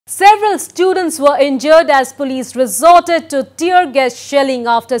Several students were injured as police resorted to tear gas shelling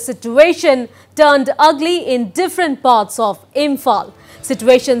after situation turned ugly in different parts of Imphal.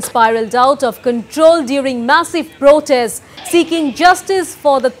 Situation spiraled out of control during massive protests seeking justice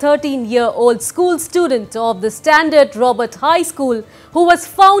for the 13-year-old school student of the Standard Robarth High School who was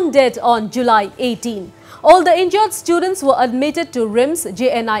found dead on July 18. All the injured students were admitted to JNIMS,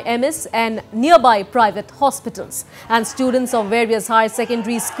 JNIMS and nearby private hospitals. And students of various higher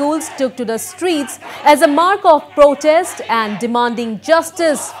secondary schools took to the streets as a mark of protest and demanding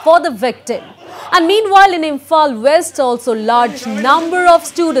justice for the victim. And meanwhile, in Imphal West, also large number of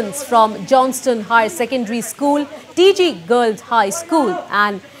students from Johnston Higher Secondary School, TG Girls High School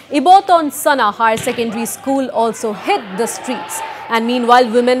and Iboton Sana Higher Secondary School also hit the streets. And meanwhile,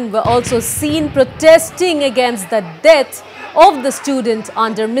 women were also seen protesting against the death of the student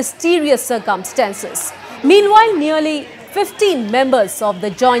under mysterious circumstances. Meanwhile, nearly 15 members of the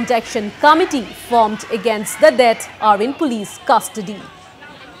Joint Action Committee formed against the death are in police custody.